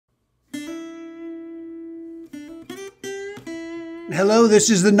Hello, this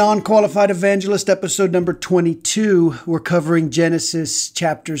is the Non-Qualified Evangelist, episode number 22. We're covering Genesis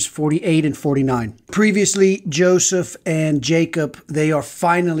chapters 48 and 49. Previously, Joseph and Jacob, they are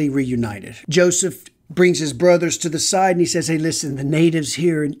finally reunited. Joseph brings his brothers to the side and he says, hey, listen, the natives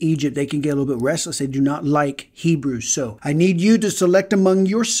here in Egypt, they can get a little bit restless. They do not like Hebrews. So I need you to select among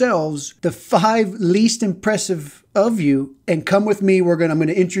yourselves the 5 least impressive of you and come with me. I'm going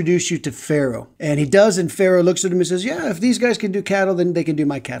to introduce you to Pharaoh. And he does. And Pharaoh looks at him and says, yeah, if these guys can do cattle, then they can do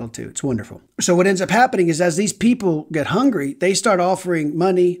my cattle too. It's wonderful. So what ends up happening is as these people get hungry, they start offering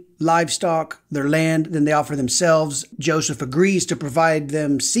money, livestock, their land, then they offer themselves. Joseph agrees to provide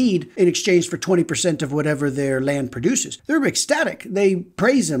them seed in exchange for 20% of whatever their land produces. They're ecstatic. They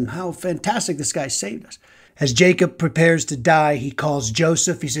praise him. How fantastic this guy saved us. As Jacob prepares to die, he calls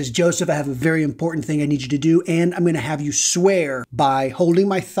Joseph. He says, Joseph, I have a very important thing I need you to do, and I'm going to have you swear by holding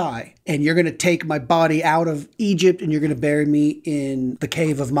my thigh, and you're going to take my body out of Egypt, and you're going to bury me in the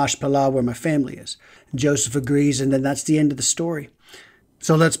cave of Machpelah where my family is. And Joseph agrees, and then that's the end of the story.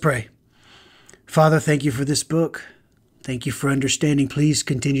 So let's pray. Father, thank you for this book. Thank you for understanding. Please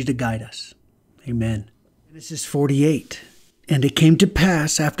continue to guide us. Amen. Genesis 48. And it came to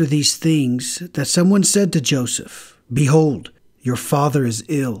pass after these things that someone said to Joseph, behold, your father is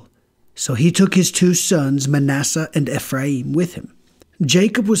ill. So he took his 2 sons, Manasseh and Ephraim, with him.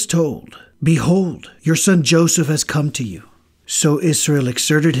 Jacob was told, behold, your son Joseph has come to you. So Israel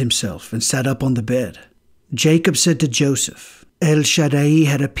exerted himself and sat up on the bed. Jacob said to Joseph, El Shaddai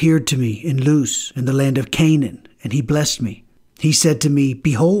had appeared to me in Luz in the land of Canaan, and he blessed me. He said to me,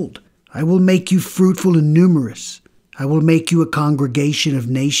 behold, I will make you fruitful and numerous. I will make you a congregation of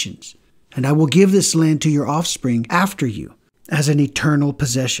nations, and I will give this land to your offspring after you as an eternal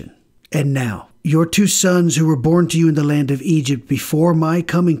possession. And now, your 2 sons who were born to you in the land of Egypt before my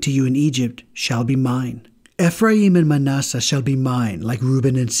coming to you in Egypt shall be mine. Ephraim and Manasseh shall be mine, like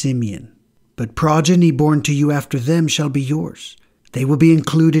Reuben and Simeon. But progeny born to you after them shall be yours. They will be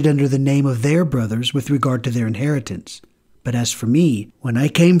included under the name of their brothers with regard to their inheritance. But as for me, when I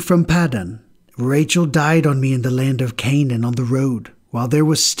came from Paddan, Rachel died on me in the land of Canaan on the road, while there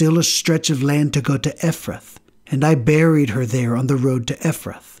was still a stretch of land to go to Ephrath, and I buried her there on the road to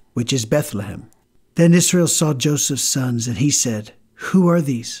Ephrath, which is Bethlehem. Then Israel saw Joseph's sons, and he said, who are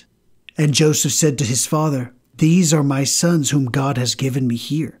these? And Joseph said to his father, these are my sons whom God has given me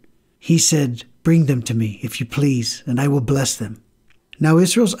here. He said, bring them to me, if you please, and I will bless them. Now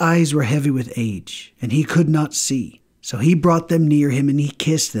Israel's eyes were heavy with age, and he could not see. So he brought them near him, and he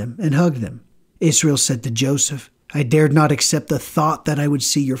kissed them and hugged them. Israel said to Joseph, I dared not accept the thought that I would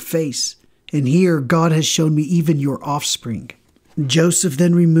see your face, and here God has shown me even your offspring. Joseph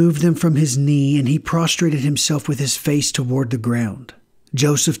then removed them from his knee, and he prostrated himself with his face toward the ground.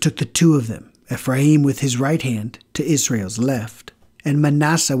 Joseph took the 2 of them, Ephraim with his right hand to Israel's left, and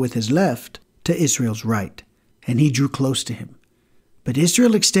Manasseh with his left to Israel's right, and he drew close to him. But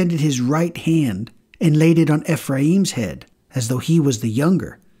Israel extended his right hand and laid it on Ephraim's head, as though he was the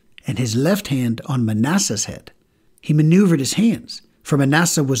younger, and his left hand on Manasseh's head. He maneuvered his hands, for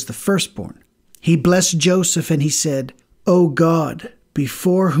Manasseh was the firstborn. He blessed Joseph, and he said, O God,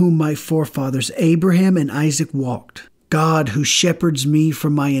 before whom my forefathers Abraham and Isaac walked, God who shepherds me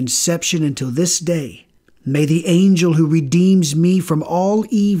from my inception until this day, may the angel who redeems me from all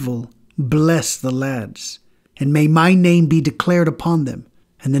evil bless the lads, and may my name be declared upon them,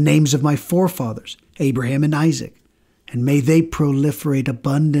 and the names of my forefathers, Abraham and Isaac, and may they proliferate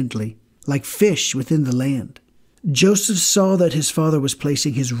abundantly, like fish within the land. Joseph saw that his father was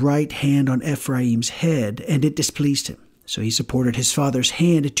placing his right hand on Ephraim's head, and it displeased him. So he supported his father's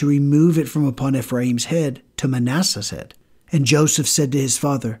hand to remove it from upon Ephraim's head to Manasseh's head. And Joseph said to his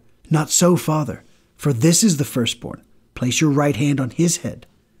father, Not so, father, for this is the firstborn. Place your right hand on his head.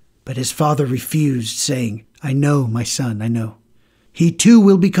 But his father refused, saying, I know, my son, I know. He too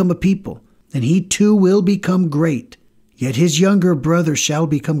will become a people, and he too will become great. Yet his younger brother shall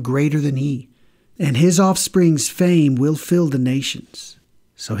become greater than he, and his offspring's fame will fill the nations.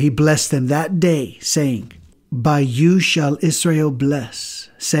 So he blessed them that day, saying, By you shall Israel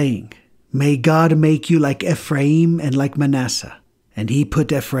bless, saying, May God make you like Ephraim and like Manasseh. And he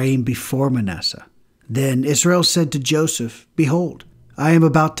put Ephraim before Manasseh. Then Israel said to Joseph, Behold, I am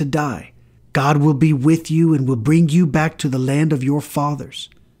about to die. God will be with you and will bring you back to the land of your fathers.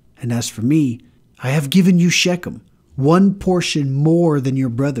 And as for me, I have given you Shechem, one portion more than your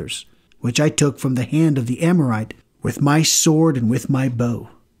brothers, which I took from the hand of the Amorite with my sword and with my bow.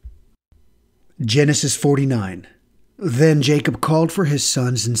 Genesis 49. Then Jacob called for his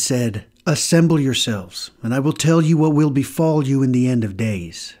sons and said, Assemble yourselves, and I will tell you what will befall you in the end of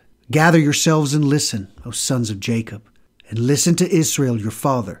days. Gather yourselves and listen, O sons of Jacob, and listen to Israel your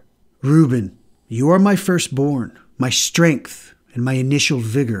father. Reuben, you are my firstborn, my strength and my initial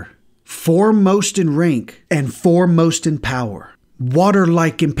vigor, foremost in rank and foremost in power,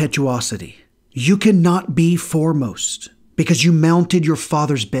 water-like impetuosity. You cannot be foremost because you mounted your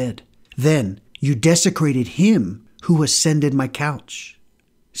father's bed. Then you desecrated him who ascended my couch.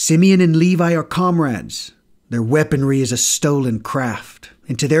 Simeon and Levi are comrades. Their weaponry is a stolen craft.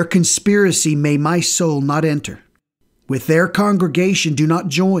 Into their conspiracy may my soul not enter. With their congregation do not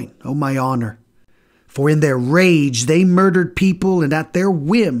join, O my honor. For in their rage they murdered people, and at their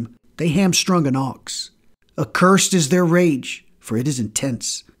whim they hamstrung an ox. Accursed is their rage, for it is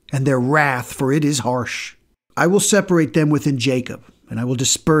intense, and their wrath, for it is harsh. I will separate them within Jacob, and I will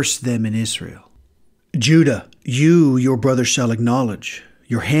disperse them in Israel. Judah, you your brother shall acknowledge.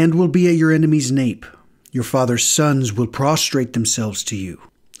 Your hand will be at your enemy's nape. Your father's sons will prostrate themselves to you.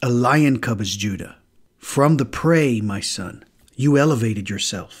 A lion cub is Judah. From the prey, my son, you elevated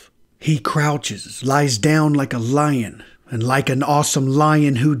yourself. He crouches, lies down like a lion, and like an awesome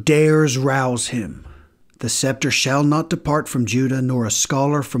lion who dares rouse him. The scepter shall not depart from Judah, nor a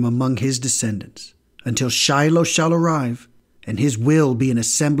scholar from among his descendants, until Shiloh shall arrive, and his will be an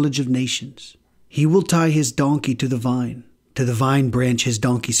assemblage of nations. He will tie his donkey to the vine branch his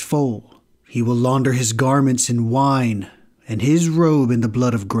donkey's foal. He will launder his garments in wine, and his robe in the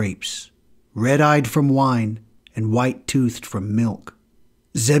blood of grapes, red-eyed from wine, and white-toothed from milk.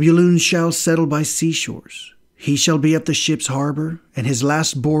 Zebulun shall settle by seashores. He shall be at the ship's harbor, and his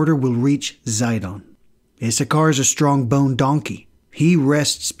last border will reach Zidon. Issachar is a strong-boned donkey. He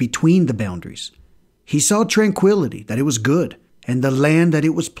rests between the boundaries. He saw tranquility, that it was good, and the land that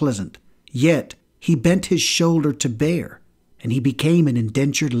it was pleasant. Yet he bent his shoulder to bear, and he became an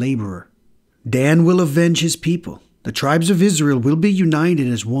indentured laborer. Dan will avenge his people. The tribes of Israel will be united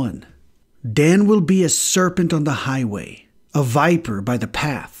as one. Dan will be a serpent on the highway, a viper by the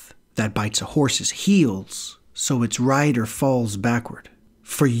path that bites a horse's heels, so its rider falls backward.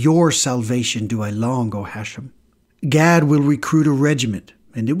 For your salvation do I long, O Hashem. Gad will recruit a regiment,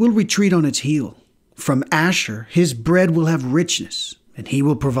 and it will retreat on its heel. From Asher his bread will have richness, and he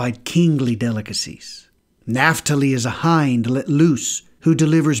will provide kingly delicacies. Naphtali is a hind let loose, who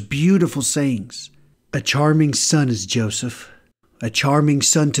delivers beautiful sayings. A charming son is Joseph, a charming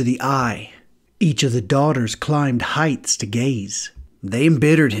son to the eye. Each of the daughters climbed heights to gaze. They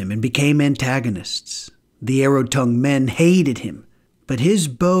embittered him and became antagonists. The arrow-tongued men hated him, but his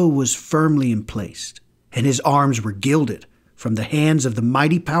bow was firmly emplaced, and his arms were gilded from the hands of the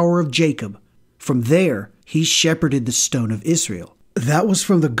mighty power of Jacob. From there he shepherded the stone of Israel. That was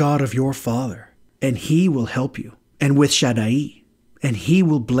from the God of your father, and he will help you, and with Shaddai. And he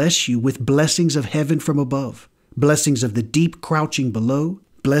will bless you with blessings of heaven from above, blessings of the deep crouching below,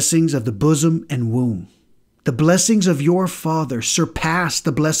 blessings of the bosom and womb. The blessings of your father surpass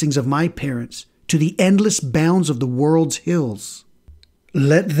the blessings of my parents to the endless bounds of the world's hills.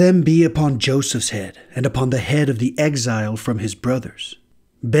 Let them be upon Joseph's head and upon the head of the exile from his brothers.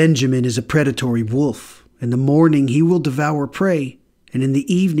 Benjamin is a predatory wolf. In the morning he will devour prey, and in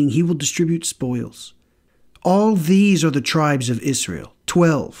the evening he will distribute spoils. All these are the tribes of Israel,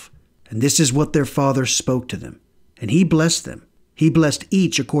 12, and this is what their father spoke to them. And he blessed them. He blessed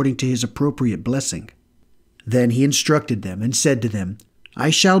each according to his appropriate blessing. Then he instructed them and said to them, I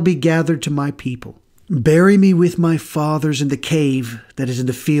shall be gathered to my people. Bury me with my fathers in the cave that is in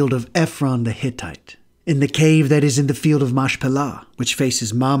the field of Ephraim the Hittite, in the cave that is in the field of Machpelah, which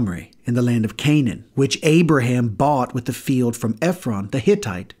faces Mamre, in the land of Canaan, which Abraham bought with the field from Ephraim the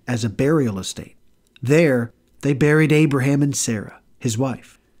Hittite as a burial estate. There they buried Abraham and Sarah, his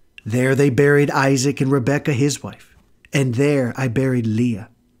wife. There they buried Isaac and Rebekah, his wife. And there I buried Leah.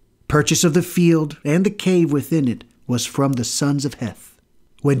 Purchase of the field and the cave within it was from the sons of Heth.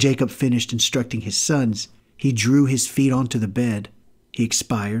 When Jacob finished instructing his sons, he drew his feet onto the bed. He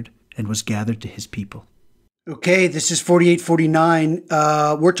expired and was gathered to his people. Okay, this is 4849.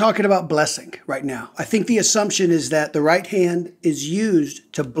 We're talking about blessing right now. I think the assumption is that the right hand is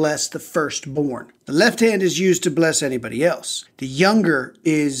used to bless the firstborn. The left hand is used to bless anybody else. The younger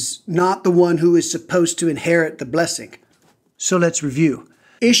is not the one who is supposed to inherit the blessing. So let's review.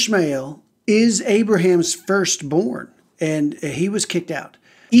 Ishmael is Abraham's firstborn, and he was kicked out.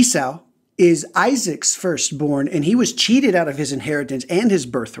 Esau is Isaac's firstborn, and he was cheated out of his inheritance and his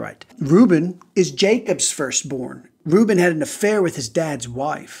birthright. Reuben is Jacob's firstborn. Reuben had an affair with his dad's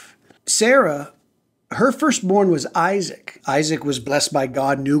wife. Sarah, her firstborn was Isaac. Isaac was blessed by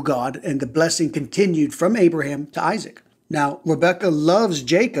God, knew God, and the blessing continued from Abraham to Isaac. Now, Rebekah loves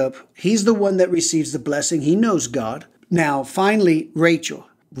Jacob. He's the one that receives the blessing. He knows God. Now, finally, Rachel.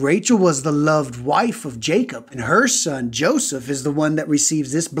 Rachel was the loved wife of Jacob, and her son Joseph is the one that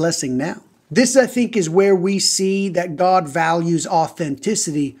receives this blessing now. This, I think, is where we see that God values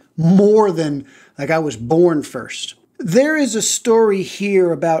authenticity more than, like, I was born first. There is a story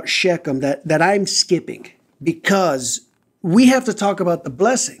here about Shechem that I'm skipping because we have to talk about the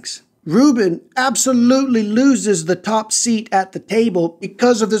blessings. Reuben absolutely loses the top seat at the table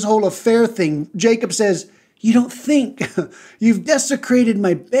because of this whole affair thing. Jacob says, "You don't think. You've desecrated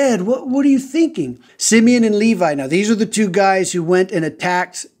my bed. What are you thinking?" Simeon and Levi. Now, these are the two guys who went and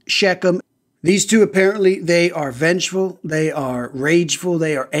attacked Shechem. These two, apparently, they are vengeful. They are rageful.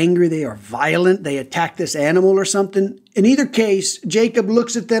 They are angry. They are violent. They attack this animal or something. In either case, Jacob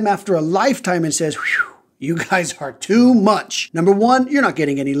looks at them after a lifetime and says, "Whew, you guys are too much. Number one, you're not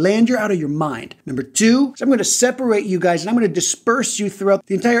getting any land. You're out of your mind. Number two, I'm going to separate you guys and I'm going to disperse you throughout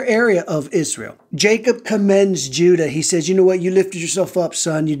the entire area of Israel." Jacob commends Judah. He says, "You know what? You lifted yourself up,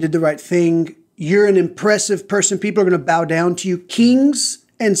 son. You did the right thing. You're an impressive person. People are going to bow down to you. Kings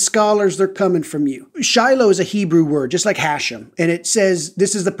and scholars, they're coming from you." Shiloh is a Hebrew word, just like Hashem. And it says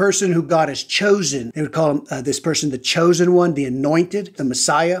this is the person who God has chosen. They would call him, this person the chosen one, the anointed, the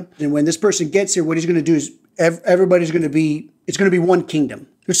Messiah. And when this person gets here, what he's going to do is everybody's going to be, it's going to be one kingdom.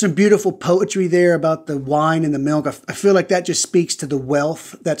 There's some beautiful poetry there about the wine and the milk. I feel like that just speaks to the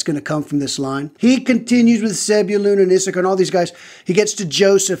wealth that's going to come from this line. He continues with Zebulun and Issachar and all these guys. He gets to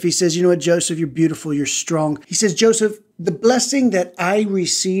Joseph. He says, "You know what, Joseph, you're beautiful. You're strong." He says, "Joseph, the blessing that I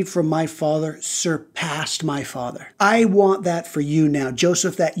received from my father surpassed my father. I want that for you now,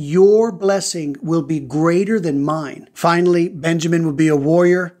 Joseph, that your blessing will be greater than mine." Finally, Benjamin will be a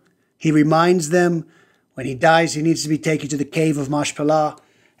warrior. He reminds them when he dies, he needs to be taken to the cave of Machpelah.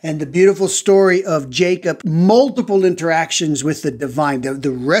 And the beautiful story of Jacob, multiple interactions with the divine,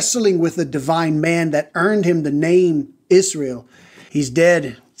 the wrestling with the divine man that earned him the name Israel. He's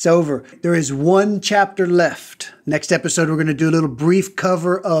dead. It's over. There is one chapter left. Next episode, we're going to do a little brief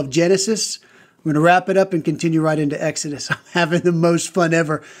cover of Genesis. We're going to wrap it up and continue right into Exodus. I'm having the most fun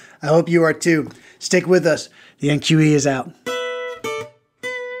ever. I hope you are too. Stick with us. The NQE is out.